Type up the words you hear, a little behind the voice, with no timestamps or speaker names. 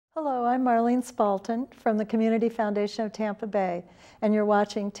Hello, I'm Marlene Spalton from the Community Foundation of Tampa Bay, and you're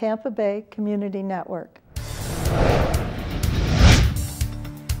watching Tampa Bay Community Network.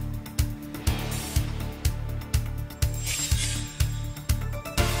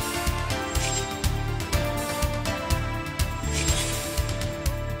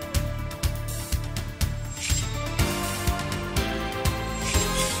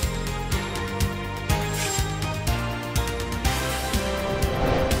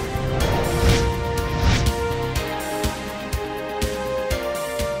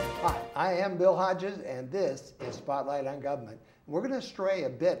 I am Bill Hodges, and this is Spotlight on Government. We're going to stray a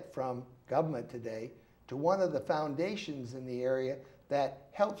bit from government today to one of the foundations in the area that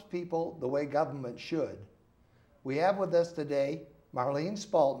helps people the way government should. We have with us today Marlene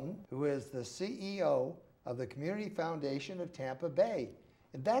Spalton, who is the CEO of the Community Foundation of Tampa Bay.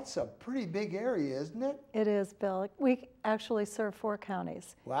 And that's a pretty big area, isn't it? It is, Bill. We actually serve 4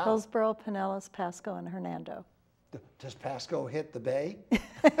 counties: Wow. Hillsborough, Pinellas, Pasco, and Hernando. Does Pasco hit the Bay?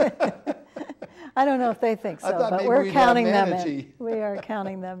 I don't know if they think so, but we're counting them in. We are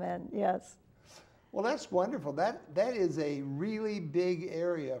counting them in, yes. Well, that's wonderful. That is a really big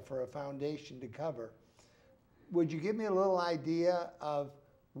area for a foundation to cover. Would you give me a little idea of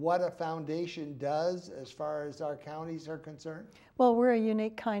what a foundation does as far as our counties are concerned? Well, we're a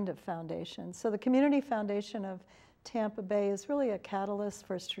unique kind of foundation. So the Community Foundation of Tampa Bay is really a catalyst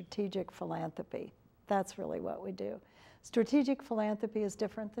for strategic philanthropy. That's really what we do. Strategic philanthropy is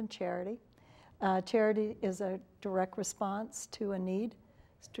different than charity. Charity is a direct response to a need.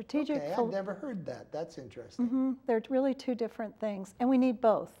 Okay, I've never heard that. That's interesting. They're really 2 different things, and we need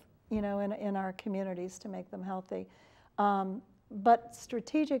both, you know, in our communities to make them healthy. But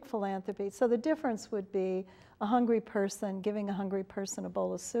strategic philanthropy, so the difference would be a hungry person giving a hungry person a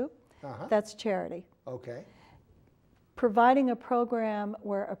bowl of soup. That's charity. Okay. Providing a program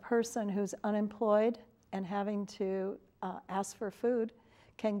where a person who's unemployed and having to ask for food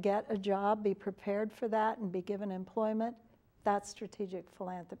can get a job, be prepared for that, and be given employment, that's strategic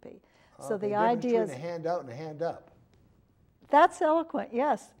philanthropy. So the idea is between a hand out and a hand up. That's eloquent,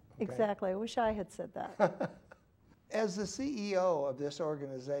 yes, Okay. exactly. I wish I had said that. As the CEO of this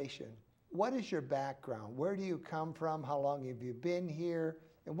organization, what is your background? Where do you come from? How long have you been here?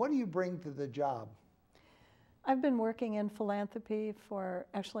 And what do you bring to the job? I've been working in philanthropy for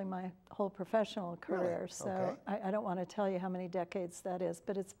actually my whole professional career, Really? so Okay. I don't want to tell you how many decades that is,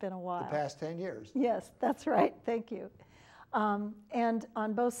 but it's been a while. The past 10 years. Yes, that's right. Thank you. And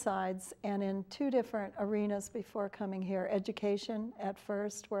on both sides, and in 2 different arenas before coming here: education at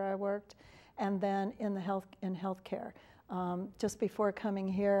first, where I worked, and then in healthcare. Just before coming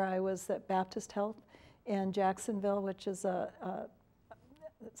here, I was at Baptist Health in Jacksonville, which is a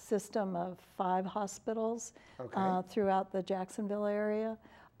system of 5 hospitals throughout the Jacksonville area.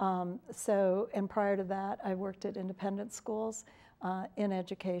 And prior to that, I worked at independent schools in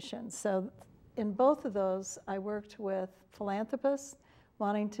education. So in both of those, I worked with philanthropists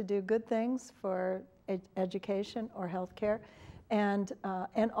wanting to do good things for education or healthcare, and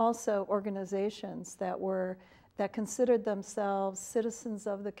also organizations that considered themselves citizens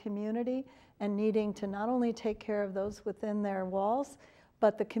of the community and needing to not only take care of those within their walls,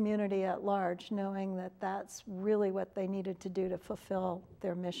 but the community at large, knowing that that's really what they needed to do to fulfill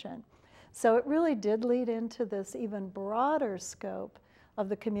their mission. So it really did lead into this even broader scope of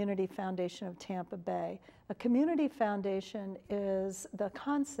the Community Foundation of Tampa Bay. A community foundation the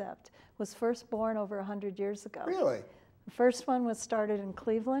concept was first born over 100 years ago. Really? The first one was started in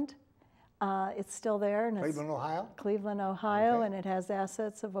Cleveland. It's still there. And Cleveland, Ohio? Cleveland, Ohio, Okay. and it has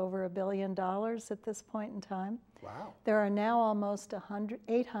assets of over $1 billion at this point in time. Wow. There are now almost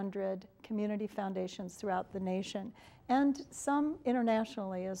 800 community foundations throughout the nation, and some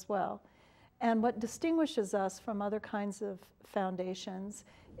internationally as well. And what distinguishes us from other kinds of foundations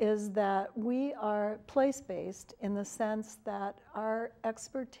is that we are place-based in the sense that our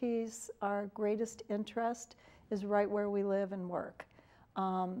expertise, our greatest interest is right where we live and work,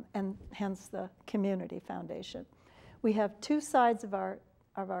 and hence the Community Foundation. We have 2 sides of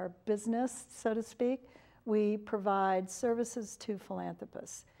our business, so to speak. We provide services to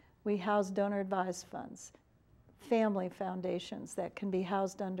philanthropists. We house donor-advised funds, family foundations that can be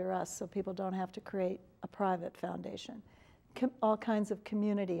housed under us so people don't have to create a private foundation, all kinds of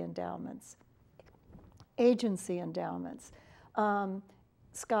community endowments, agency endowments,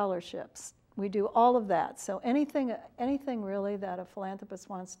 scholarships. We do all of that. So anything really that a philanthropist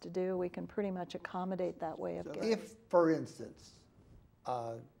wants to do, we can pretty much accommodate that way of giving. If, for instance,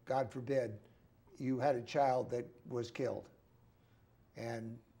 God forbid, you had a child that was killed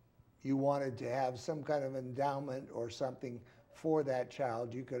and you wanted to have some kind of endowment or something for that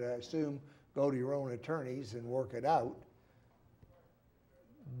child. You could assume go to your own attorneys and work it out.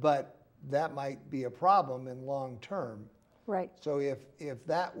 But that might be a problem in long term. Right. So if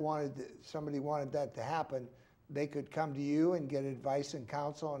somebody wanted that to happen, they could come to you and get advice and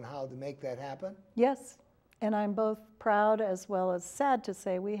counsel on how to make that happen? Yes, and I'm both proud as well as sad to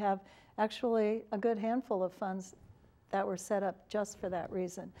say we have actually a good handful of funds that were set up just for that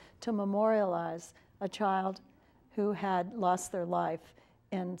reason, to memorialize a child who had lost their life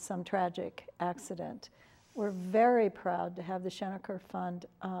in some tragic accident. We're very proud to have the Schoenecker Fund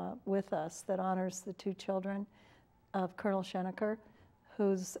with us that honors the 2 children of Colonel Schoenecker,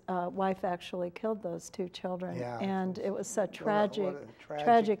 whose wife actually killed those 2 children. Yeah. And it was a What tragic, a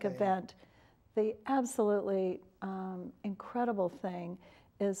tragic thing. event. The absolutely incredible thing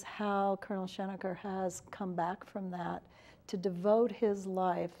is how Colonel Schoenecker has come back from that to devote his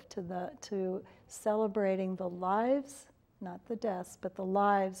life to celebrating the lives, not the deaths, but the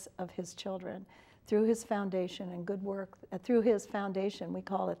lives of his children through his foundation and good work, through his foundation, we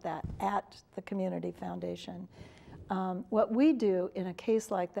call it that, at the Community Foundation. What we do in a case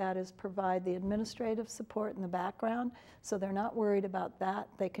like that is provide the administrative support in the background, so they're not worried about that.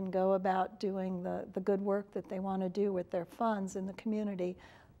 They can go about doing the good work that they want to do with their funds in the community,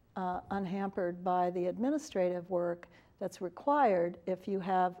 unhampered by the administrative work that's required if you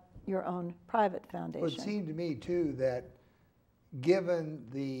have your own private foundation. Well, it seemed to me, too, that given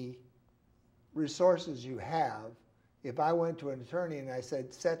the resources you have, if I went to an attorney and I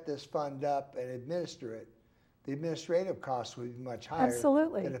said, set this fund up and administer it, the administrative costs would be much higher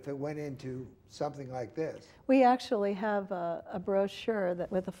Absolutely. than if it went into something like this. We actually have a brochure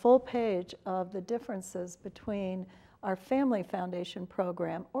that with a full page of the differences between our Family Foundation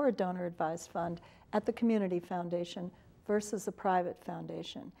program or a donor advised fund at the Community Foundation versus a private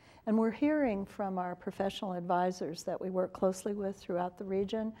foundation. And we're hearing from our professional advisors that we work closely with throughout the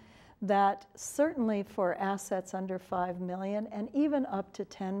region that certainly for assets under 5 million and even up to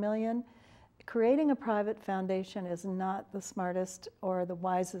 10 million, creating a private foundation is not the smartest or the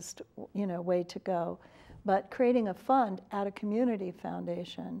wisest, way to go. But creating a fund at a community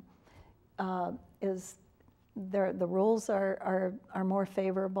foundation the rules are more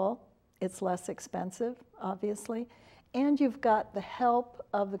favorable. It's less expensive, obviously. And you've got the help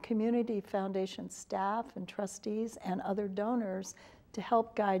of the Community Foundation staff and trustees and other donors to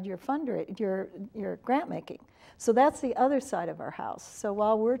help guide your your grant making. So that's the other side of our house. So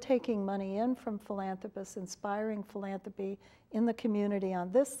while we're taking money in from philanthropists, inspiring philanthropy in the community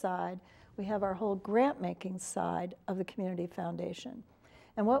on this side, we have our whole grant making side of the Community Foundation.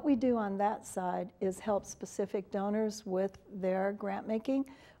 And what we do on that side is help specific donors with their grant making.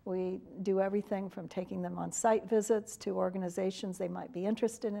 We do everything from taking them on site visits to organizations they might be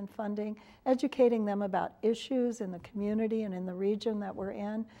interested in funding, educating them about issues in the community and in the region that we're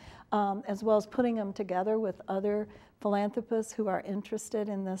in, as well as putting them together with other philanthropists who are interested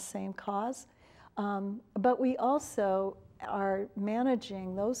in this same cause. But we also are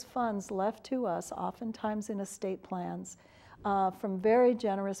managing those funds left to us, oftentimes in estate plans, from very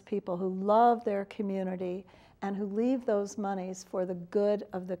generous people who love their community and who leave those monies for the good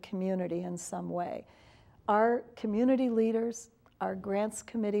of the community in some way. Our community leaders, our grants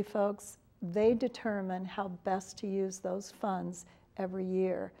committee folks, they determine how best to use those funds every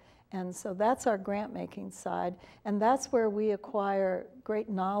year. And so that's our grant making side, and that's where we acquire great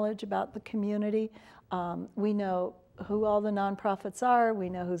knowledge about the community. We know who all the nonprofits are, we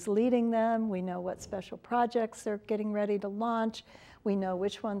know who's leading them, we know what special projects they're getting ready to launch, we know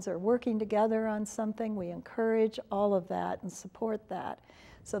which ones are working together on something. We encourage all of that and support that.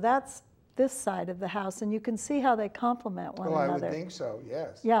 So that's this side of the house, and you can see how they complement one another. I would think so,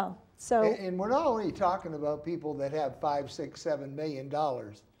 yes. Yeah. So and we're not only talking about people that have $5, $6, $7 million.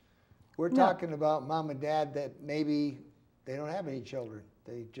 We're talking about mom and dad that maybe they don't have any children.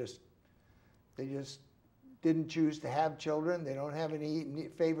 They just didn't choose to have children. They don't have any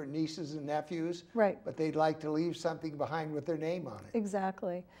favorite nieces and nephews. Right. But they'd like to leave something behind with their name on it.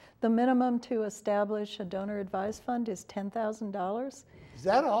 Exactly. The minimum to establish a donor advised fund is $10,000. Is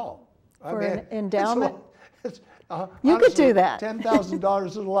that all? For an endowment? You could do that. $10,000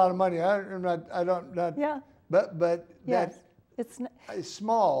 is a lot of money. Yeah. But Yes. it's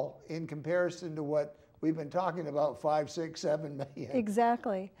small in comparison to what we've been talking about, 5, 6, 7 million.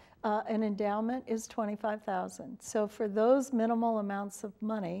 Exactly. An endowment is $25,000. So for those minimal amounts of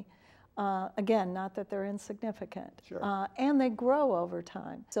money, again, not that they're insignificant, Sure. And they grow over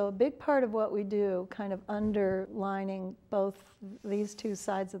time. So a big part of what we do, kind of underlining both these two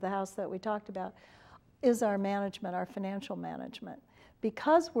sides of the house that we talked about, is our management, our financial management.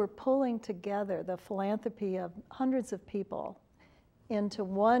 Because we're pulling together the philanthropy of hundreds of people into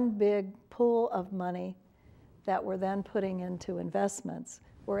one big pool of money that we're then putting into investments.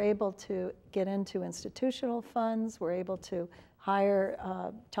 We're able to get into institutional funds. We're able to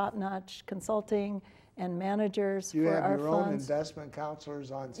hire top-notch consulting and managers for our funds. Do you have your own investment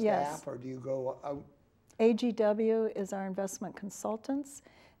counselors on staff, Yes. or do you go out? AGW is our investment consultants,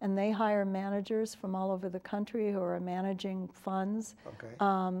 and they hire managers from all over the country who are managing funds. Okay.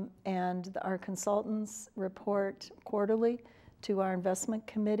 And our consultants report quarterly to our investment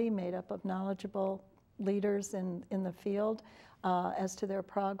committee made up of knowledgeable leaders in the field as to their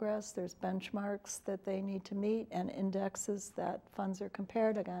progress. There's benchmarks that they need to meet and indexes that funds are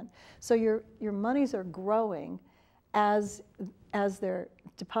compared against. So your monies are growing as they're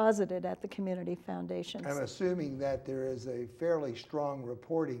deposited at the community foundations. I'm assuming that there is a fairly strong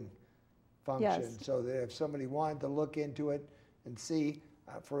reporting function, Yes. so that if somebody wanted to look into it and see,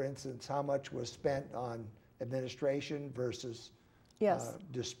 for instance, how much was spent on administration versus Yes.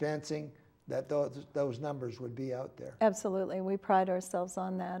 dispensing, that those numbers would be out there. Absolutely. We pride ourselves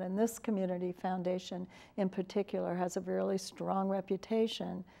on that. And this community foundation in particular has a really strong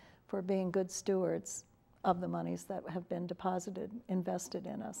reputation for being good stewards of the monies that have been deposited, invested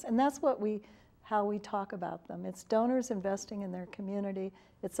in us. And that's how we talk about them. It's donors investing in their community.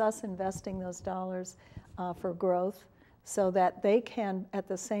 It's us investing those dollars for growth so that they can, at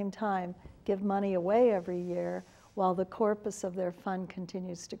the same time, give money away every year while the corpus of their fund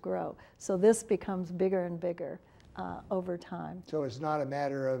continues to grow. So this becomes bigger and bigger over time. So it's not a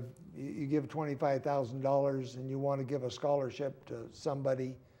matter of you give $25,000 and you want to give a scholarship to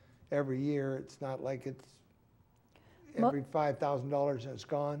somebody every year. It's not like it's every $5,000 and it's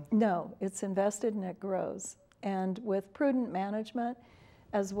gone. No, it's invested and it grows. And with prudent management,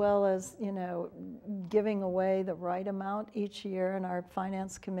 as well as, giving away the right amount each year, and our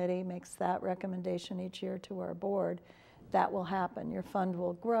finance committee makes that recommendation each year to our board, that will happen. Your fund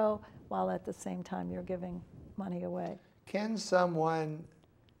will grow while at the same time you're giving money away. Can someone,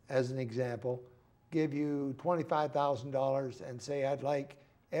 as an example, give you $25,000 and say, I'd like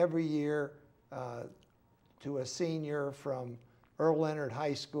every year to a senior from Earl Leonard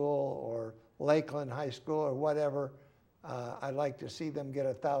High School or Lakeland High School or whatever, I'd like to see them get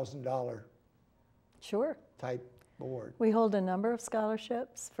 $1,000 Sure. type award. We hold a number of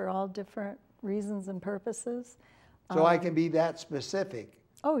scholarships for all different reasons and purposes. So I can be that specific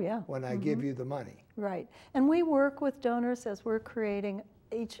Oh, yeah. when I give you the money. Right. And we work with donors as we're creating,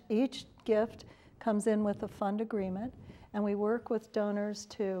 each gift comes in with a fund agreement, and we work with donors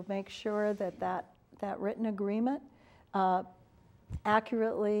to make sure that written agreement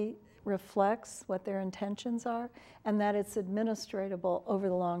accurately reflects what their intentions are and that it's administratable over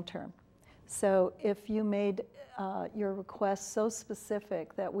the long term. So if you made your request so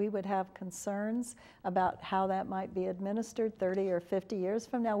specific that we would have concerns about how that might be administered 30 or 50 years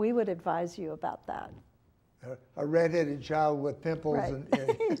from now, we would advise you about that. A redheaded child with pimples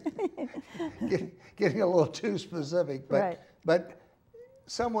Right. and getting a little too specific. But, Right. but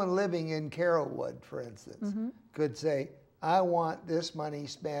someone living in Carrollwood, for instance, could say, I want this money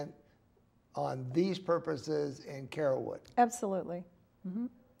spent on these purposes in Carrollwood. Absolutely.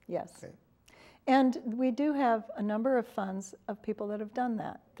 Yes. Okay. And we do have a number of funds of people that have done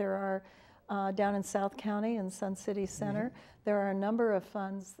that. There are, down in South County in Sun City Center, there are a number of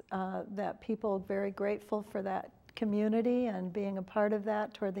funds that people are very grateful for that community and being a part of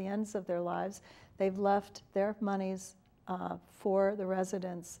that toward the ends of their lives. They've left their monies for the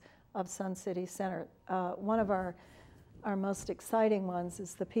residents of Sun City Center. One of our most exciting ones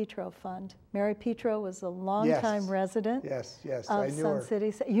is the Petro Fund. Mary Petro was a longtime resident Yes, of I knew Sun her.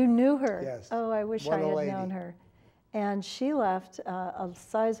 City. You knew her? Yes. Oh, I wish What I a had lady. known her. And she left a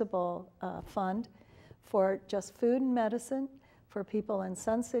sizable fund for just food and medicine for people in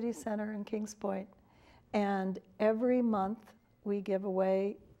Sun City Center and Kings Point. And every month we give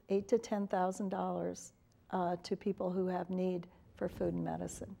away $8,000 to $10,000 to people who have need for food and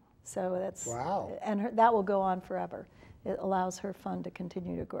medicine. So that's, Wow. and that will go on forever. It allows her fund to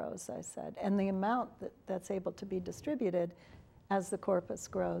continue to grow, as I said. And the amount that's able to be distributed as the corpus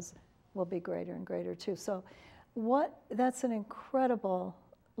grows will be greater and greater too. So that's an incredible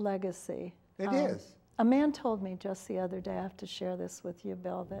legacy. It is. A man told me just the other day, I have to share this with you,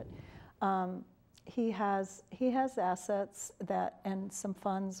 Bill, that he has assets and some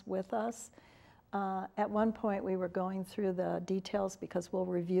funds with us. At one point we were going through the details because we'll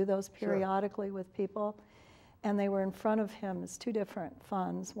review those periodically with people. And they were in front of him as two different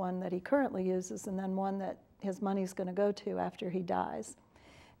funds, one that he currently uses and then one that his money's going to go to after he dies.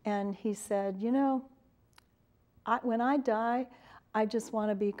 And he said, when I die, I just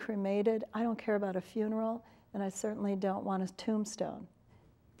want to be cremated. I don't care about a funeral. and I certainly don't want a tombstone.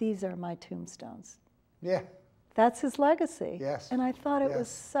 These are my tombstones. Yeah. That's his legacy. Yes. And I thought it Yes. was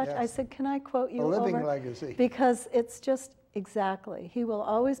such, Yes. I said, can I quote you A living over? legacy. Because it's just exactly. He will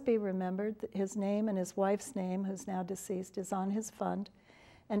always be remembered. His name and his wife's name, who's now deceased, is on his fund.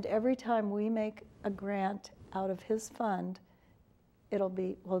 And every time we make a grant out of his fund,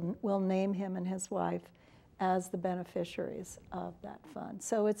 we'll name him and his wife as the beneficiaries of that fund.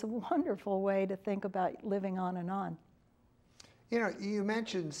 So it's a wonderful way to think about living on and on. You know, you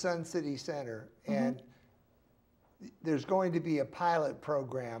mentioned Sun City Center, and there's going to be a pilot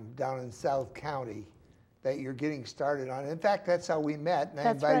program down in South County that you're getting started on. In fact, that's how we met, and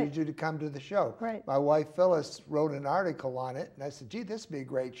I invited you to come to the show. Right. My wife Phyllis wrote an article on it, and I said, gee, this would be a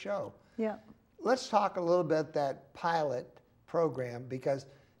great show. Yeah. Let's talk a little bit that pilot program, because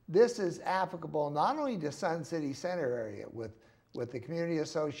this is applicable not only to Sun City Center area with the Community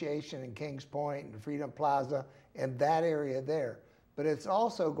Association in Kings Point and Freedom Plaza and that area there, but it's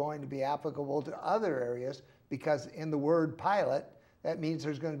also going to be applicable to other areas, because in the word pilot, that means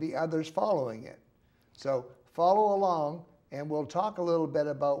there's going to be others following it. So follow along, and we'll talk a little bit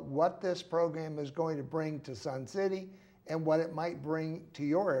about what this program is going to bring to Sun City and what it might bring to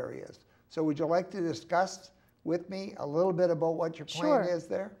your areas. So would you like to discuss with me a little bit about what your plan is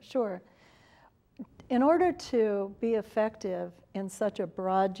there? Sure. In order to be effective in such a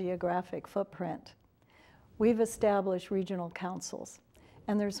broad geographic footprint, we've established regional councils.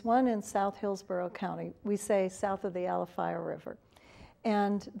 And there's one in South Hillsborough County. We say south of the Alafia River.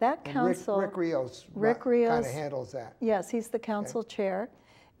 And that council... Rick Rios kind of handles that. Yes, he's the council chair,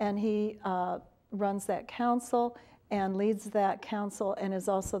 and he runs that council and leads that council and is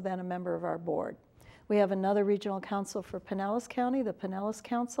also then a member of our board. We have another regional council for Pinellas County, the Pinellas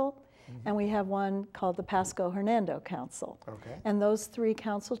Council, and we have one called the Pasco Hernando Council. Okay. And those three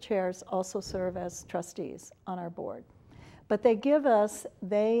council chairs also serve as trustees on our board. But they give us,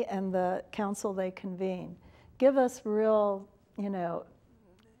 they and the council they convene, give us real, you know,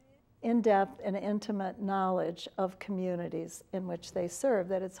 in-depth and intimate knowledge of communities in which they serve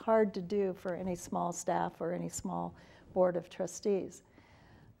that it's hard to do for any small staff or any small board of trustees.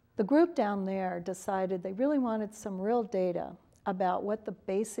 The group down there decided they really wanted some real data about what the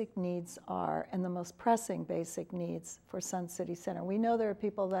basic needs are and the most pressing basic needs for Sun City Center. We know there are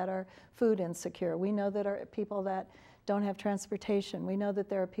people that are food insecure. We know that there are people that don't have transportation. We know that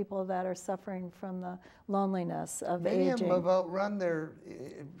there are people that are suffering from the loneliness of aging. Many of them have outrun their,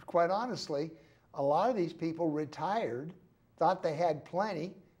 quite honestly, a lot of these people retired, thought they had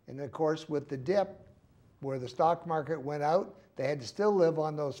plenty, and of course with the dip where the stock market went out, they had to still live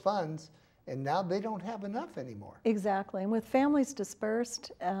on those funds, and now they don't have enough anymore. Exactly, and with families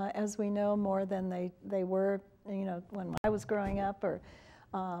dispersed, as we know, more than they were, you know, when I was growing up or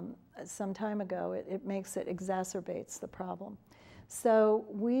some time ago, it exacerbates the problem. So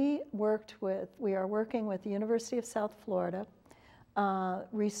we are working with the University of South Florida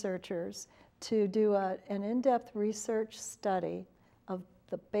researchers to do an in-depth research study of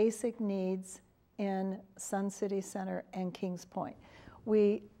the basic needs in Sun City Center and Kings Point.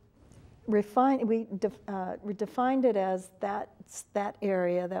 We defined it as that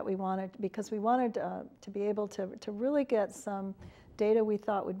area that we wanted, because we wanted to be able to really get some data we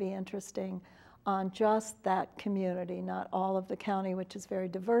thought would be interesting on just that community, not all of the county, which is very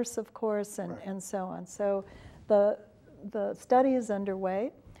diverse, of course, and so on. So the study is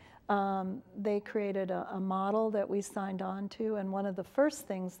underway. They created a model that we signed on to, and one of the first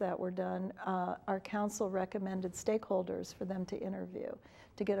things that were done, our council recommended stakeholders for them to interview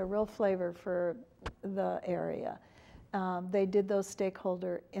to get a real flavor for the area. They did those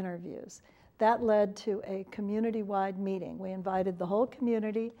stakeholder interviews. That led to a community-wide meeting. We invited the whole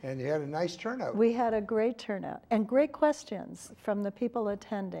community. And you had a nice turnout. We had a great turnout and great questions from the people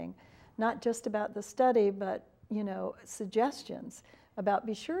attending, not just about the study, but, you know, suggestions about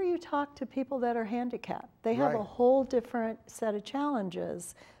be sure you talk to people that are handicapped. They have a whole different set of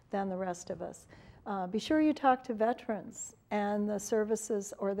challenges than the rest of us. Be sure you talk to veterans and the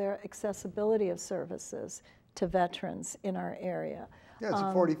services or their accessibility of services to veterans in our area. Yeah, it's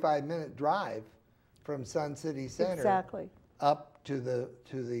a 45-minute drive from Sun City Center up to the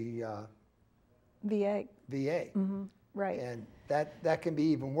VA. VA. Right. And that can be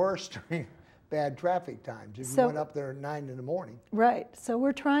even worse during bad traffic times if you went up there at 9 in the morning. Right. So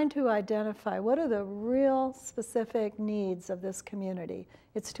we're trying to identify what are the real specific needs of this community.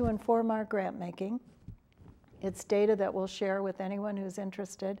 It's to inform our grant making. It's data that we'll share with anyone who's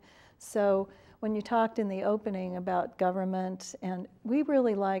interested. So when you talked in the opening about government, and we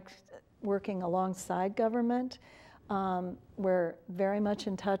really liked working alongside government. We're very much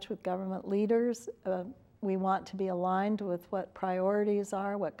in touch with government leaders. we want to be aligned with what priorities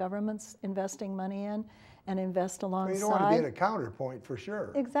are, what government's investing money in, and invest alongside. You don't want to be at a counterpoint for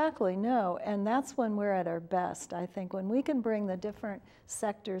sure. Exactly, no. And that's when we're at our best, I think, when we can bring the different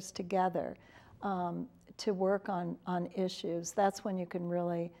sectors together to work on issues. That's when you can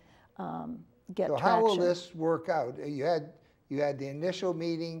really get traction. So how will this work out? You had the initial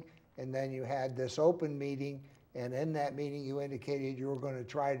meeting, and then you had this open meeting, and in that meeting you indicated you were going to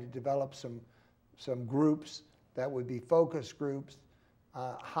try to develop some groups that would be focus groups.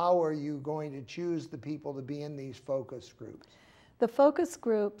 How are you going to choose the people to be in these focus groups? The focus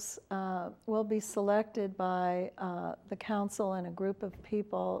groups will be selected by the council and a group of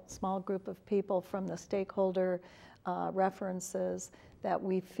people, small group of people from the stakeholder references that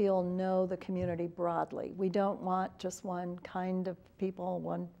we feel know the community broadly. We don't want just one kind of people,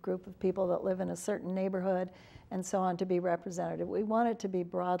 one group of people that live in a certain neighborhood and so on to be representative. We want it to be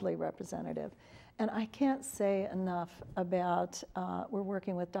broadly representative. And I can't say enough about, we're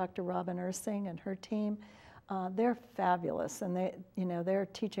working with Dr. Robin Ersing and her team. They're fabulous, and they're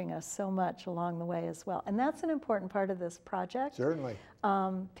teaching us so much along the way as well. And that's an important part of this project. Certainly.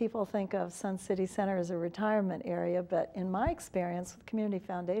 People think of Sun City Center as a retirement area, but in my experience with Community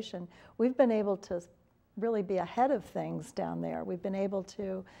Foundation, we've been able to really be ahead of things down there. We've been able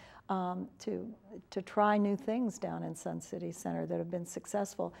to try new things down in Sun City Center that have been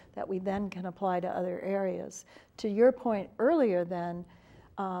successful that we then can apply to other areas. To your point earlier then,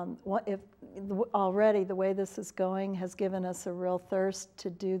 already the way this is going has given us a real thirst to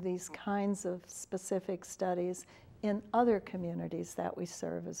do these kinds of specific studies in other communities that we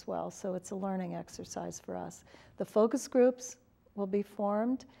serve as well. So it's a learning exercise for us. The focus groups will be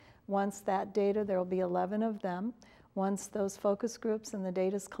formed. Once that data, there will be 11 of them. Once those focus groups and the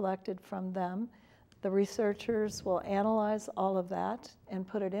data is collected from them, the researchers will analyze all of that and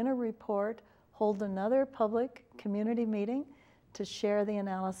put it in a report, hold another public community meeting to share the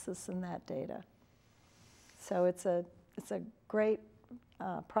analysis in that data. So it's a great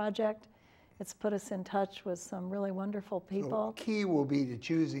project. It's put us in touch with some really wonderful people. So key will be to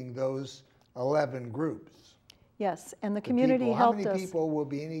choosing those 11 groups. Yes, and the community helped us. How many people will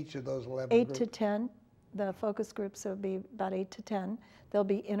be in each of those 11 groups? 8 groups? to 10. The focus groups will be about 8 to 10. They'll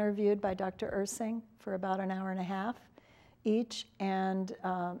be interviewed by Dr. Ersing for about an hour and a half each, and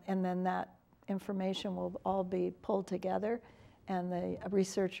then that information will all be pulled together, and the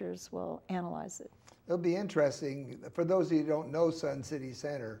researchers will analyze it. It'll be interesting. For those of you who don't know Sun City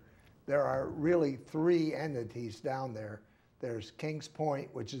Center, there are really 3 entities down there. There's Kings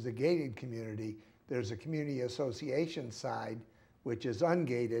Point, which is a gated community. There's a community association side, which is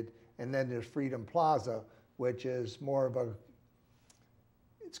ungated. And then there's Freedom Plaza, which is more of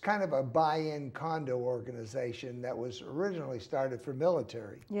it's kind of a buy-in condo organization that was originally started for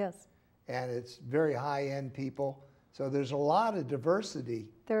military. Yes. And it's very high-end people. So there's a lot of diversity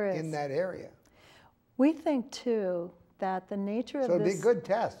in that area. We think, too, that the nature of this... So it'll be a good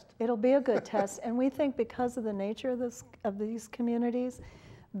test. It'll be a good test. And we think because of the nature of these communities,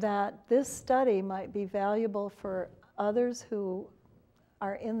 that this study might be valuable for others who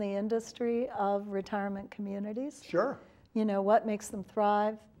are in the industry of retirement communities. Sure. You know, what makes them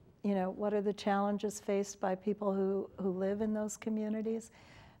thrive? You know, what are the challenges faced by people who live in those communities?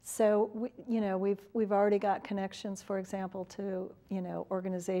 So, we've already got connections, for example, to,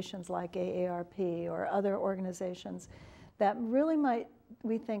 organizations like AARP or other organizations that really might,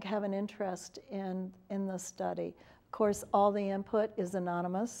 we think, have an interest in the study. Of course, all the input is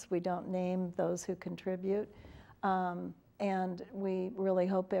anonymous. We don't name those who contribute. And we really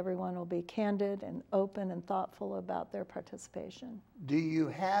hope everyone will be candid and open and thoughtful about their participation. Do you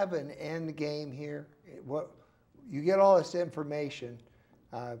have an end game here? You get all this information.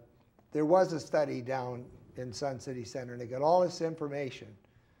 There was a study down in Sun City Center, and they got all this information,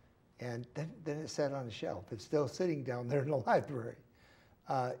 and then it sat on the shelf. It's still sitting down there in the library.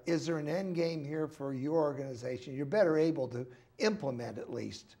 Is there an end game here for your organization? You're better able to implement at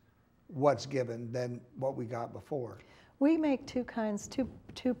least what's given than what we got before. We make two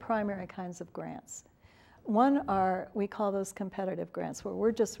primary kinds of grants. One we call those competitive grants, where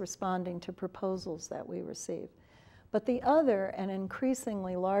we're just responding to proposals that we receive. But the other, and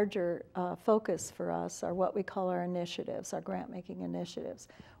increasingly larger focus for us, are what we call our initiatives, our grant-making initiatives,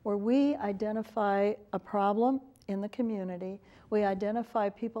 where we identify a problem in the community, we identify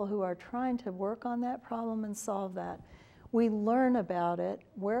people who are trying to work on that problem and solve that. We learn about it,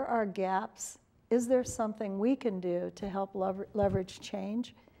 where are gaps, is there something we can do to help leverage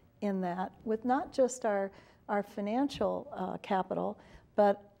change in that, with not just our financial capital,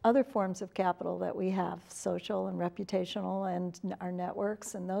 but other forms of capital that we have, social and reputational and our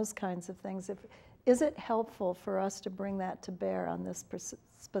networks and those kinds of things. is it helpful for us to bring that to bear on this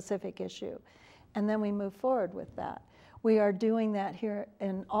specific issue? And then we move forward with that. We are doing that here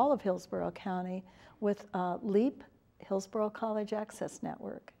in all of Hillsborough County with LEAP, Hillsborough College Access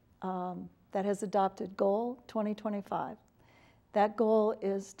Network, that has adopted Goal 2025. That goal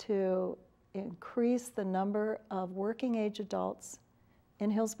is to increase the number of working age adults in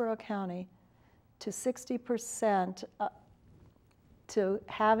Hillsborough County to 60%, to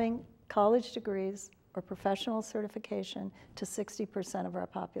having college degrees or professional certification to 60% of our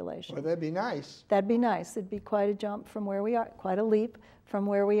population. Well, that'd be nice. That'd be nice. It'd be quite a jump from where we are, quite a leap from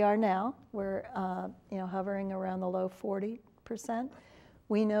where we are now. We're hovering around the low 40%.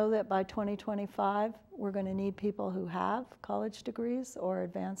 We know that by 2025, we're going to need people who have college degrees or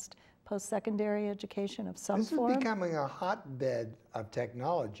advanced post-secondary education of some form. This is becoming a hotbed of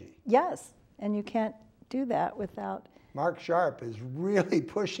technology. Yes, and you can't do that without... Mark Sharp is really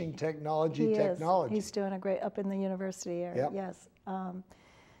pushing technology. He is. He's doing a great, up in the university area, yep. Yes.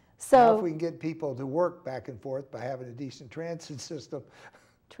 Now if we can get people to work back and forth by having a decent transit system.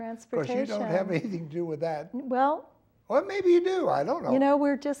 Transportation. Of course, you don't have anything to do with that. Well, maybe you do, I don't know. You know,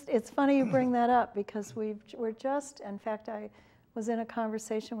 it's funny you bring that up because we're just, in fact, I was in a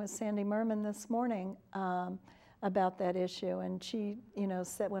conversation with Sandy Merman this morning about that issue, and she,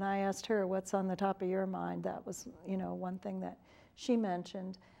 said, when I asked her what's on the top of your mind, that was, one thing that she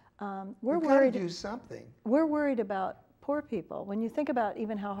mentioned. We're worried. Got to do something. We're worried about poor people. When you think about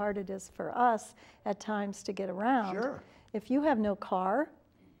even how hard it is for us at times to get around, sure. If you have no car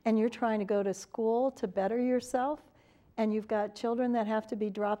and you're trying to go to school to better yourself, and you've got children that have to be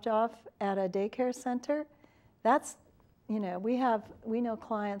dropped off at a daycare center, that's, we know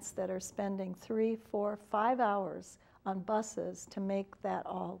clients that are spending 3, 4, 5 hours on buses to make that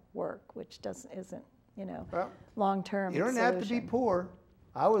all work, which isn't, long-term. You don't have to be poor.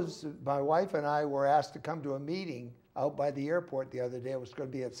 My wife and I were asked to come to a meeting out by the airport the other day. It was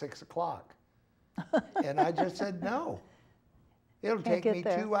going to be at 6 o'clock. And I just said, no. It'll take me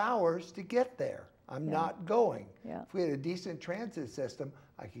 2 hours to get there. I'm not going. Yeah. If we had a decent transit system,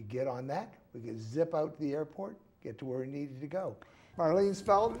 I could get on that. We could zip out to the airport, get to where we needed to go. Marlene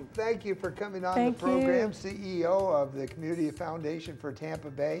Spelton, thank you for coming on the program, CEO of the Community Foundation for Tampa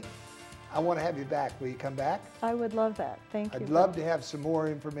Bay. I want to have you back. Will you come back? I would love that. Thank you. I'd love to have some more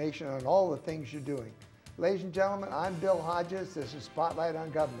information on all the things you're doing. Ladies and gentlemen, I'm Bill Hodges. This is Spotlight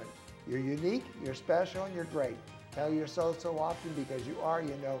on Government. You're unique, you're special, and you're great. Tell yourself so often because you are,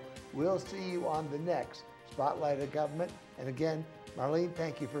 We'll see you on the next Spotlight of Government. And again, Marlene,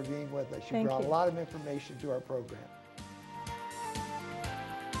 thank you for being with us. You brought a lot of information to our program.